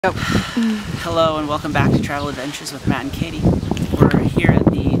Yep. Hello and welcome back to Travel Adventures with Matt and Katie. We're here at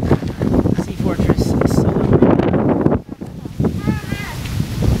the Sea Fortress Submarine.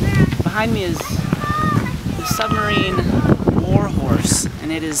 Behind me is the Submarine Warhorse,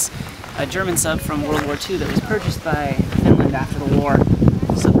 and it is a German sub from World War II that was purchased by Finland after the war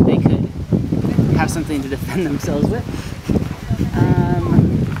so that they could have something to defend themselves with.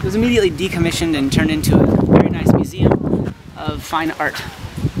 It was immediately decommissioned and turned into a very nice museum of fine art.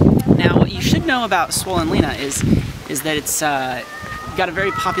 Now, what you should know about Suomenlinna is that it's got a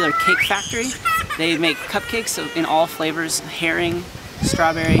very popular cake factory. They make cupcakes in all flavors: herring,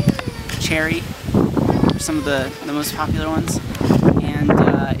 strawberry, cherry, are some of the most popular ones. And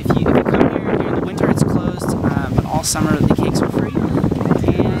if you come here during the winter, it's closed, but all summer the cakes are free.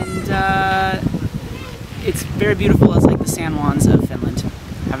 And it's very beautiful. It's like the San Juans of Finland.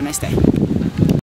 Have a nice day.